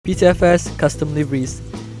PTFS custom liveries.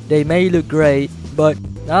 They may look great, but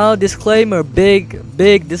now disclaimer, big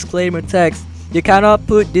disclaimer text. You cannot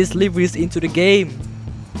put these liveries into the game.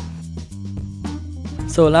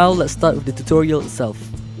 So now let's start with the tutorial itself.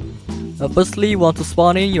 Firstly, you want to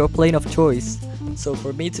spawn in your plane of choice. So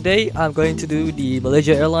for me today, I'm going to do the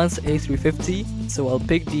Malaysia Airlines A350. So I'll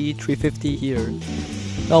pick the 350 here.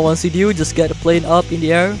 Now once you do, just get the plane up in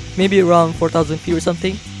the air, maybe around 4,000 feet or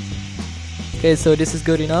something. Okay, so this is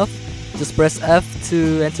good enough. Just press F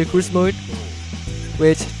to enter cruise mode.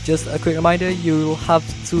 Which, just a quick reminder, you'll have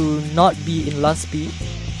to not be in land speed.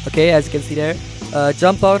 Okay, as you can see there.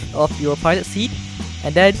 Jump out of your pilot seat,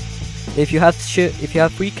 and then if you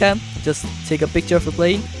have free cam, just take a picture of the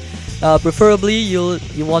plane. Preferably you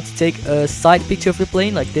want to take a side picture of the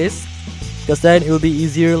plane like this, because then it will be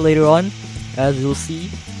easier later on, as you'll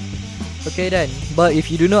see. Okay then, but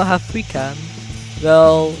if you do not have free cam,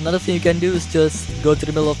 well, another thing you can do is just go to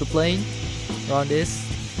the middle of the plane, around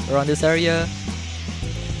this area,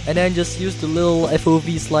 and then just use the little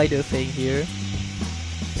FOV slider thing here,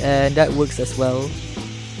 and that works as well.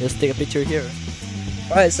 Just take a picture here.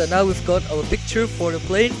 Alright, so now we've got our picture for the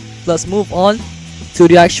plane. Let's move on to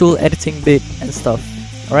the actual editing bit and stuff.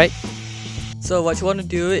 Alright, so what you want to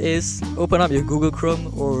do is open up your Google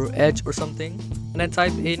Chrome or Edge or something, and then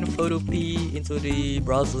type in Photopea into the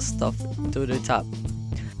browser stuff, to the tab.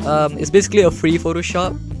 It's basically a free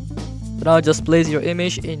Photoshop. So now just place your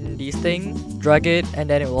image in this thing, drag it, and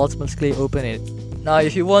then it will automatically open it. Now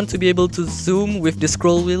if you want to be able to zoom with the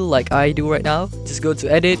scroll wheel like I do right now, just go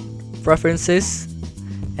to Edit, Preferences,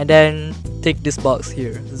 and then take this box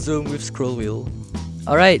here, Zoom with scroll wheel.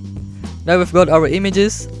 Alright, now we've got our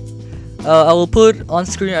images. I will put on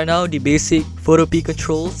screen right now the basic Photopea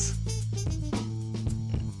controls.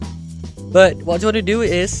 But what you want to do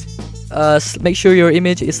is make sure your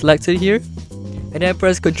image is selected here, and then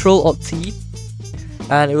press Ctrl Alt T,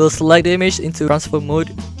 and it will select the image into transfer mode,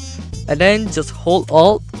 and then just hold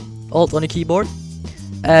Alt on the keyboard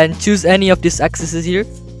and choose any of these axes here,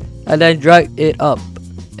 and then drag it up,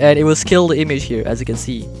 and it will scale the image here, as you can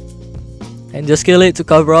see. And just scale it to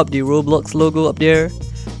cover up the Roblox logo up there,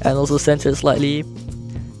 and also center it slightly.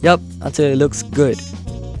 Yup, until it looks good.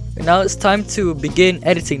 And now it's time to begin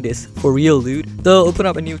editing this for real, dude. So open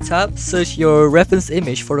up a new tab, search your reference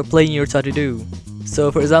image for the plane you're trying to do.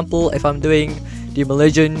 So for example, if I'm doing the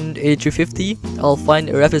Malaysian A350, I'll find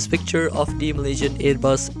a reference picture of the Malaysian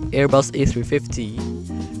Airbus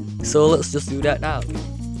A350. So let's just do that now.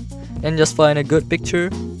 And just find a good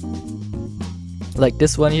picture, like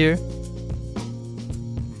this one here.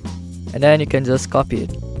 And then you can just copy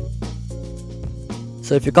it.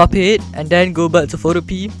 So if you copy it and then go back to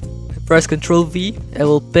Photopea, press Ctrl V, and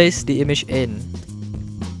we'll paste the image in.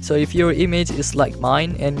 So if your image is like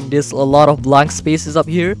mine and there's a lot of blank spaces up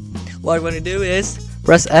here, what I'm going to do is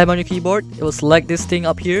press M on your keyboard. It will select this thing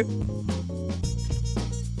up here.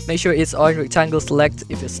 Make sure it's on rectangle select.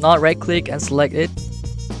 If it's not, right click and select it.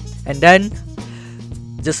 And then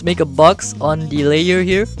just make a box on the layer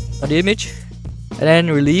here, on the image, and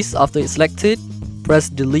then release after it's selected. Press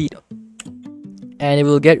delete, and it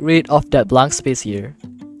will get rid of that blank space here,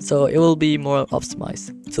 so it will be more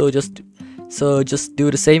optimized. So just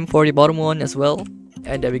do the same for the bottom one as well,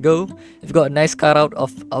 and there we go. We've got a nice cutout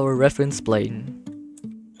of our reference plane.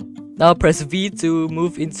 Now press V to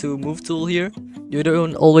move into move tool here. You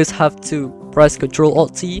don't always have to press Ctrl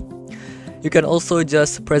Alt T. You can also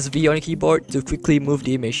just press V on your keyboard to quickly move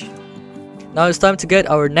the image. Now it's time to get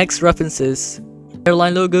our next references: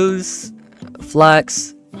 airline logos,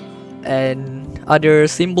 flags, and other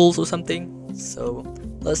symbols or something. So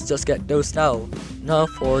let's just get those now. Now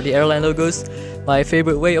for the airline logos, my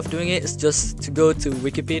favorite way of doing it is just to go to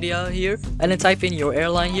Wikipedia here, and then type in your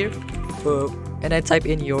airline here, and then type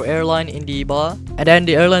in your airline in the bar, and then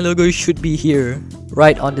the airline logo should be here,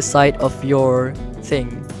 right on the side of your thing.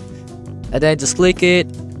 And then just click it,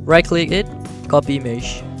 right click it, copy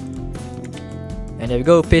image, and there we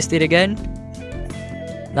go, paste it again.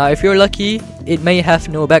 Now if you're lucky, it may have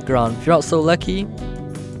no background. If you're not so lucky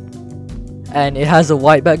and it has a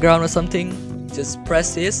white background or something, just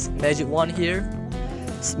press this magic wand here,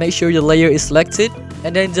 just make sure your layer is selected,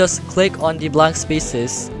 and then just click on the blank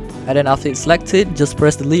spaces, and then after it's selected, just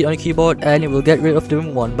press delete on your keyboard, and it will get rid of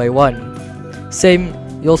them one by one. Same,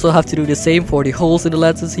 you also have to do the same for the holes in the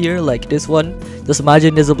lenses here, like this one. Just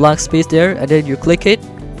imagine there's a blank space there, and then you click it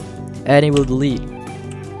and it will delete.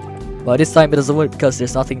 But this time it doesn't work because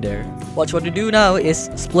there's nothing there. What you want to do now is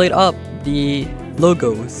split up the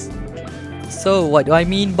logos. So what do I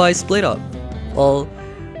mean by split up? Well,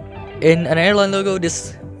 in an airline logo,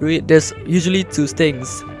 there's usually two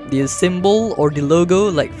things. the symbol or the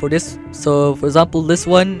logo, like for this. So for example, this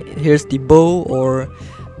one, here's the bow or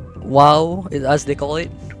wow as they call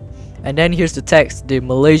it, and then here's the text, the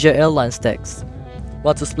Malaysia Airlines text.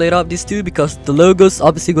 Want to split up these two because the logo's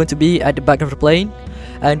obviously going to be at the back of the plane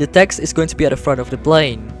and the text is going to be at the front of the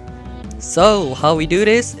plane. So how we do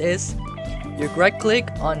this is you right click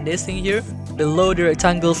on this thing here below the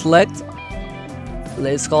rectangle select,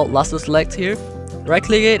 let's call it lasso select here, right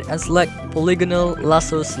click it and select polygonal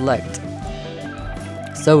lasso select.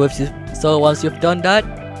 So once you've done that,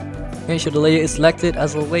 make sure the layer is selected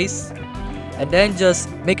as always, and then just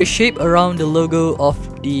make a shape around the logo of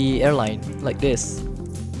the airline like this.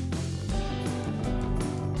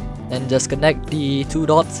 And just connect the two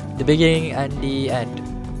dots, the beginning and the end.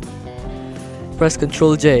 Press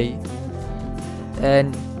Ctrl J.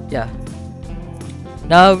 And yeah.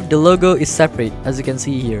 Now the logo is separate as you can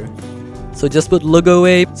see here. So just put logo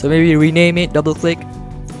away. So maybe rename it, double click.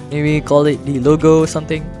 Maybe call it the logo or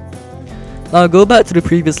something. Now go back to the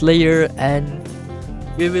previous layer and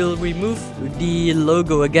we will remove the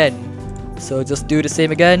logo again. So just do the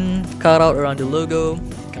same again, cut out around the logo,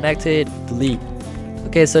 connect it, delete.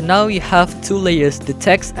 Okay, so now you have two layers, the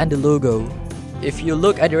text and the logo. If you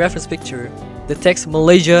look at the reference picture, the text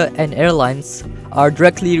Malaysia and Airlines are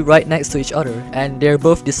directly right next to each other and they're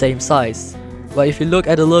both the same size. But if you look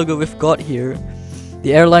at the logo we've got here,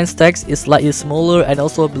 the Airlines text is slightly smaller and it's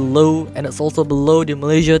also below the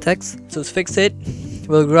Malaysia text. So to fix it,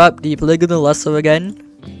 we'll grab the polygonal lasso again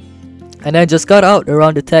and then just cut out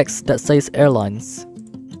around the text that says Airlines.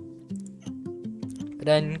 And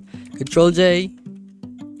then Ctrl J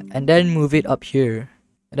and then move it up here.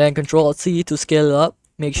 And then Ctrl C to scale it up,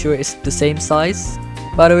 make sure it's the same size.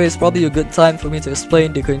 By the way, it's probably a good time for me to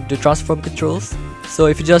explain the transform controls. So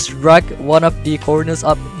if you just drag one of the corners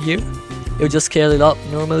up here, it'll just scale it up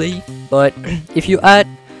normally. But if you add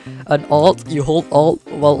an alt, you hold alt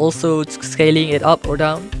while also scaling it up or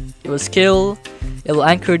down, it will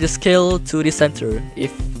anchor the scale to the center.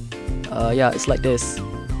 If yeah, it's like this.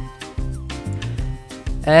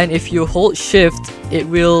 And if you hold shift, it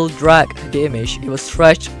will drag the image, it will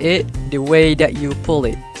stretch it the way that you pull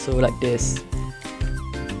it, so like this.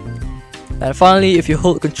 And finally, if you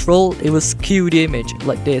hold control, it will skew the image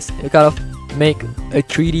like this. It kind of make a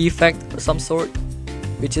 3D effect of some sort,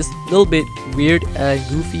 which is a little bit weird and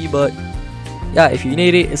goofy, but yeah, if you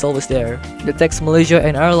need it, it's always there. The text Malaysia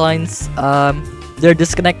and Airlines, they're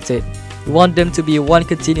disconnected. We want them to be one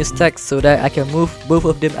continuous text so that I can move both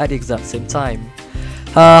of them at the exact same time.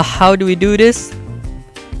 How do we do this?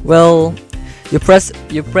 Well, you press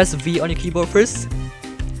V on your keyboard first,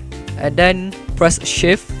 and then press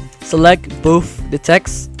Shift, select both the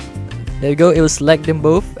text. There you go, it will select them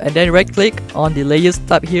both, and then right click on the layers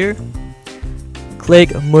tab here,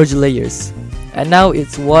 click merge layers, and now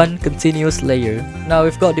it's one continuous layer. Now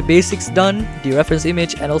we've got the basics done, the reference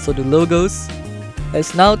image and also the logos.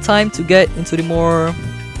 It's now time to get into the more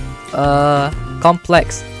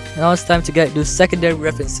complex. Now it's time to get the secondary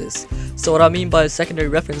references. So what I mean by secondary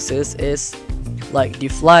references is like the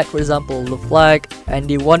flag, for example, the flag and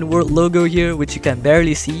the one word logo here, which you can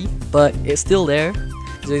barely see, but it's still there,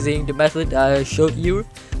 using the method I showed you.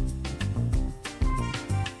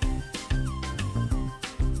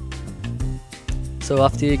 So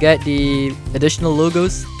after you get the additional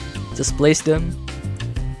logos, just place them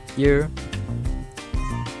here.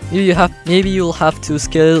 Maybe you'll have to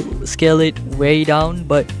scale it way down,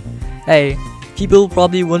 but hey, people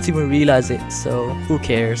probably won't even realize it, so who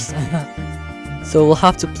cares. So we'll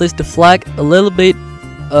have to place the flag a little bit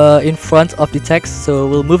in front of the text, so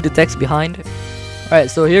we'll move the text behind.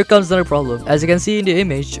 Alright, so here comes another problem. As you can see in the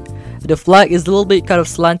image, the flag is a little bit kind of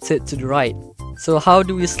slanted to the right. So how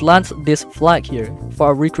do we slant this flag here for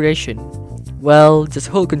our recreation? Well, just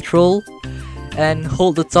hold Control and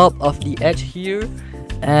hold the top of the edge here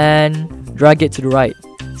and drag it to the right.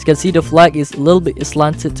 As you can see, the flag is a little bit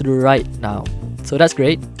slanted to the right now, so that's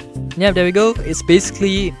great. Yeah, there we go. It's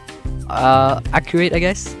basically accurate, I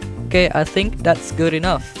guess. Okay, I think that's good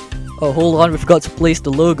enough. Oh, hold on, we forgot to place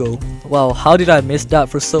the logo. Wow, how did I miss that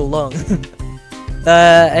for so long?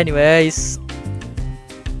 Anyways,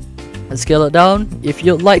 let's scale it down. If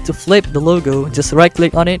you'd like to flip the logo, just right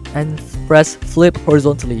click on it and press flip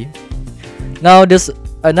horizontally. Now there's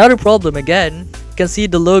another problem again. You can see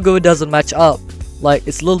the logo doesn't match up, like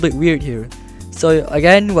it's a little bit weird here. So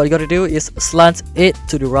again, what you gotta do is slant it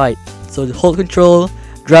to the right. So hold Control,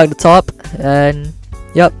 drag the top, and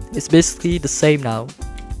yep, it's basically the same now.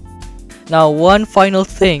 Now one final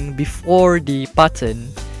thing before the pattern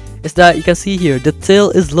is that you can see here the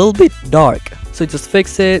tail is a little bit dark. So just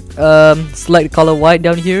fix it, select the color white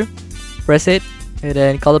down here, press it, and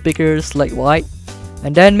then color picker, select white,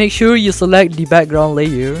 and then make sure you select the background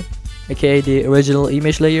layer, aka the original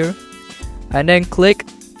image layer, and then click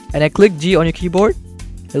G on your keyboard.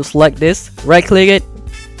 It'll select this, right click it,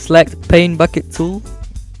 select paint bucket tool,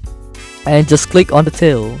 and just click on the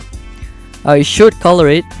tail. Now it should color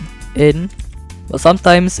it in, but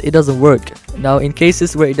sometimes it doesn't work. Now in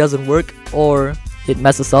cases where it doesn't work or it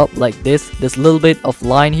messes up like this, there's a little bit of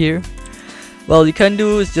line here, well, you can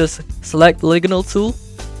do is just select polygonal tool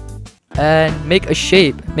and make a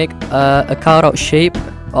shape, make a cutout shape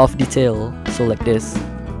of the tail, so like this.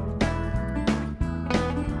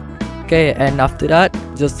 Okay, and after that,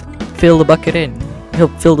 just fill the bucket in,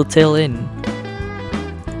 fill the tail in.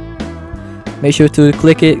 Make sure to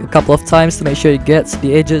click it a couple of times to make sure it gets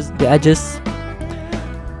the edges.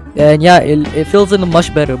 And yeah, it fills in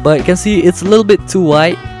much better, but you can see it's a little bit too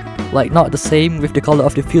white, like not the same with the color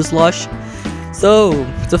of the fuselage. So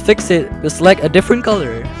to fix it, just select a different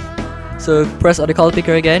color. So press on the color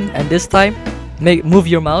picker again, and this time move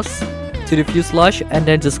your mouse to the fuselage and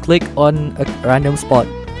then just click on a random spot,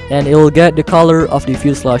 and it will get the color of the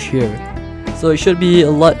fuselage here. So it should be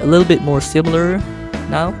a little bit more similar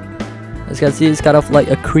now. As you can see, it's kind of like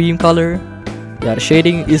a cream color. Yeah, the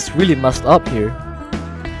shading is really messed up here.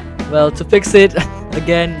 Well, to fix it,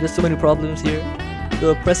 again, there's so many problems here.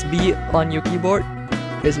 So press B on your keyboard.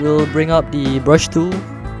 This will bring up the brush tool,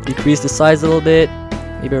 decrease the size a little bit,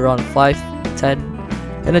 maybe around 5, 10,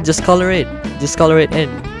 and then just color it in.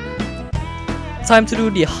 Time to do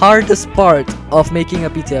the hardest part of making a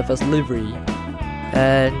PTFS livery,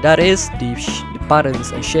 and that is the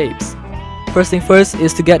patterns and shapes. First thing first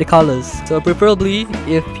is to get the colors. So preferably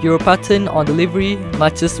if your pattern on the livery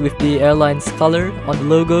matches with the airline's color on the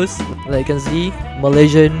logos, like you can see,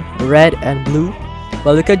 Malaysian, red and blue,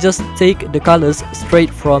 well, you can just take the colors straight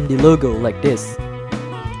from the logo like this.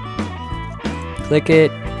 Click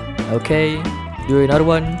it, okay, do another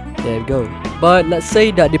one, there we go. But let's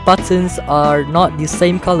say that the patterns are not the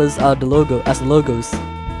same colors as the logos.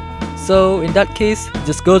 So in that case,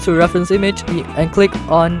 just go to reference image and click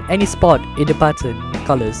on any spot in the pattern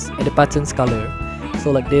colors, in the pattern's color. So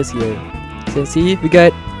like this here. So you can see we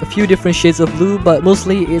got a few different shades of blue, but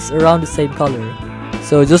mostly it's around the same color.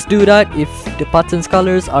 So just do that if the pattern's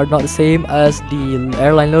colors are not the same as the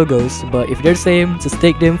airline logos, but if they're the same, just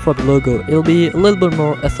take them from the logo. It'll be a little bit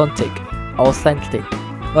more authentic.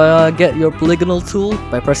 Get your polygonal tool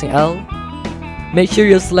by pressing L. Make sure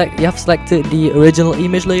you have selected the original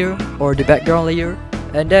image layer or the background layer,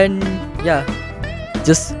 and then yeah,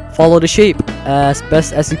 just follow the shape as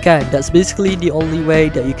best as you can. That's basically the only way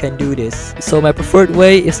that you can do this. So my preferred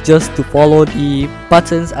way is just to follow the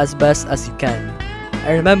patterns as best as you can.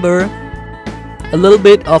 And remember, a little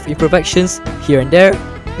bit of imperfections here and there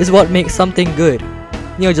is what makes something good.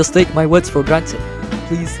 You know, just take my words for granted,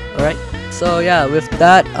 please. Alright? So yeah, with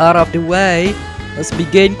that out of the way, let's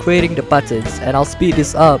begin creating the patterns, and I'll speed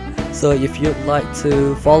this up. So if you'd like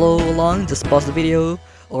to follow along, just pause the video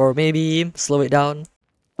or maybe slow it down.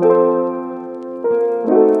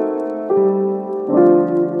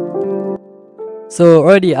 So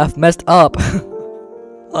already I've messed up.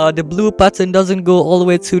 The blue pattern doesn't go all the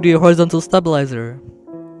way to the horizontal stabilizer.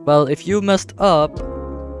 Well, if you messed up,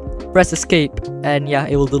 press escape and yeah,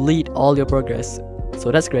 it will delete all your progress. So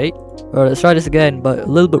that's great. Alright, let's try this again, but a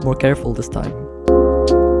little bit more careful this time.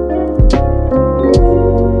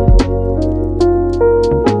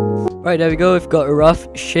 Right, there we go, we've got a rough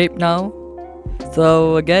shape now.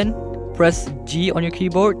 So again, press G on your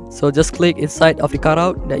keyboard. So just click inside of the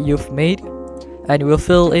cutout that you've made, and it will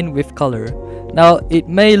fill in with color. Now it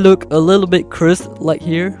may look a little bit crisp like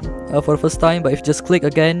here for the first time, but if you just click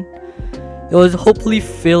again, it will hopefully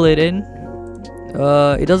fill it in.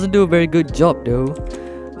 It doesn't do a very good job though.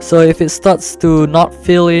 So if it starts to not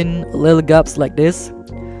fill in little gaps like this,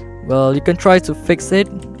 well, you can try to fix it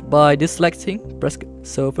by deselecting.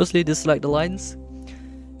 So firstly deselect the lines.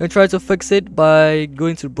 You can try to fix it by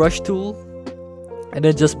going to the brush tool and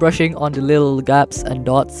then just brushing on the little gaps and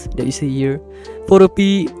dots that you see here. Photo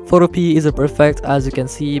P isn't perfect as you can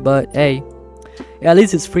see, but hey, at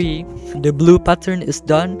least it's free. The blue pattern is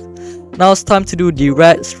done. Now it's time to do the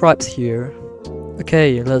red stripes here.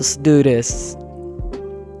 Okay, let's do this.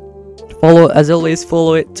 As always,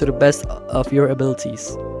 follow it to the best of your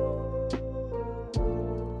abilities.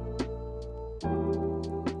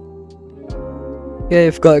 Okay,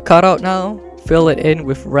 we've got a cutout now. Fill it in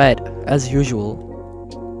with red as usual.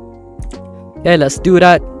 Okay, let's do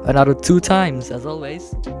that another 2 times as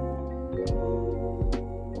always.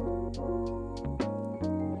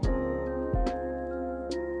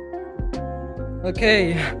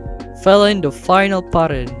 Okay, fill in the final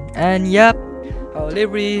pattern, and yep, Our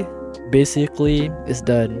livery basically is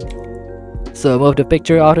done. So move the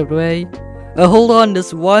picture out of the way. Hold on,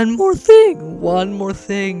 there's one more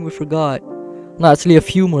thing we forgot. No, actually a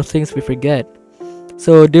few more things we forget.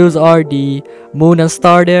 So those are the moon and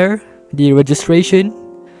star there, the registration,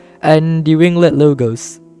 and the winglet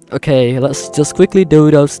logos. Okay, let's just quickly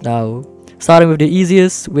do those now. Starting with the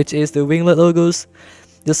easiest, which is the winglet logos.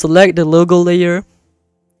 Just select the logo layer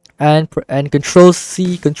and Control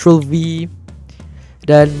C, Control V,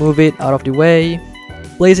 then move it out of the way.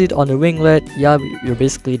 Place it on the winglet. Yeah, you're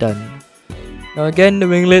basically done. Now again, the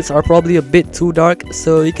winglets are probably a bit too dark,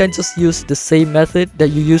 so you can just use the same method that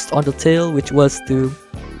you used on the tail, which was to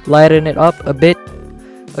lighten it up a bit.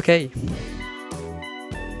 Okay.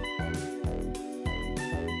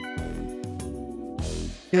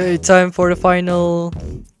 Okay, time for the final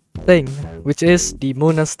thing, which is the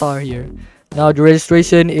moon and star here. Now the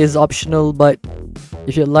registration is optional, but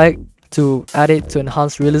if you'd like to add it to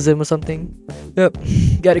enhance realism or something, yep,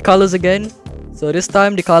 get the colors again. So this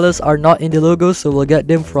time the colors are not in the logo, so we'll get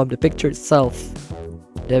them from the picture itself.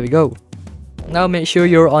 There we go. Now make sure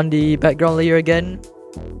you're on the background layer again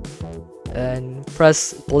and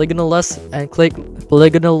press polygonal and click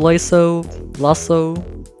polygonal lasso,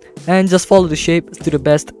 and just follow the shape to the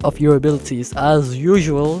best of your abilities as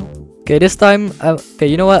usual. Okay, this time, okay,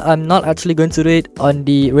 you know what, I'm not actually going to do it on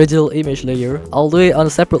the original image layer. I'll do it on a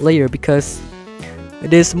separate layer because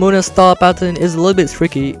this moon and star pattern is a little bit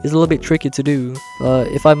tricky. To do.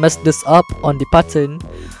 If I mess this up on the pattern,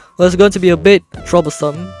 well, it's going to be a bit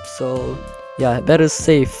troublesome. So yeah, better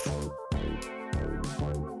safe.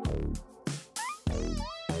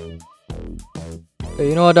 Okay,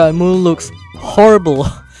 you know what, that moon looks horrible.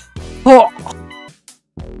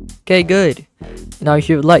 Okay, good. Now if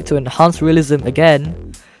you'd like to enhance realism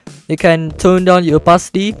again, you can tone down your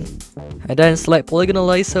opacity and then select polygonal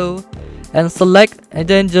ISO and select, and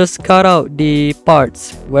then just cut out the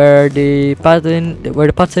parts where the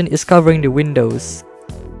pattern is covering the windows.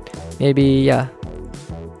 Maybe, yeah,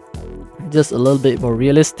 just a little bit more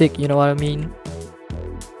realistic, you know what I mean.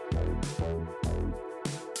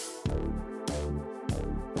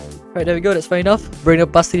 Right, there we go, that's fine enough. Bring the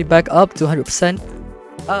opacity back up to 100%.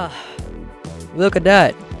 Look at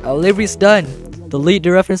that, our livery is done. Delete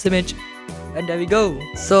the reference image, and there we go.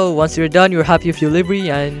 So once you're done, you're happy with your livery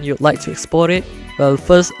and you'd like to export it, well,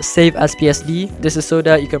 first save as PSD. This is so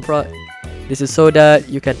that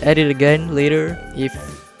you can edit again later if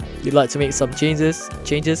you'd like to make some changes.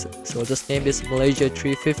 So I'll just name this Malaysia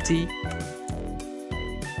 350,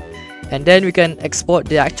 and then we can export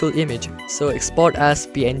the actual image. So export as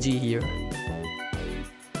PNG here.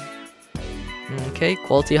 Okay,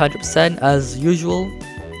 quality 100% as usual.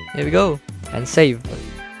 Here we go, and save.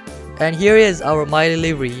 And here is our My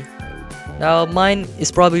Livery. Now mine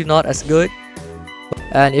is probably not as good,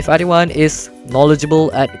 and if anyone is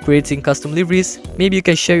knowledgeable at creating custom liveries, maybe you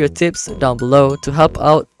can share your tips down below to help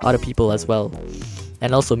out other people as well.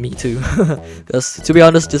 And also me too, because to be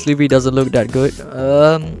honest, this livery doesn't look that good.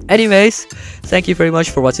 Anyways, thank you very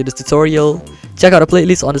much for watching this tutorial. Check out the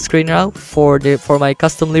playlist on the screen now for my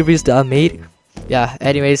custom liveries that I made. Yeah,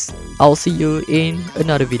 anyways, I'll see you in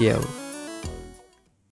another video.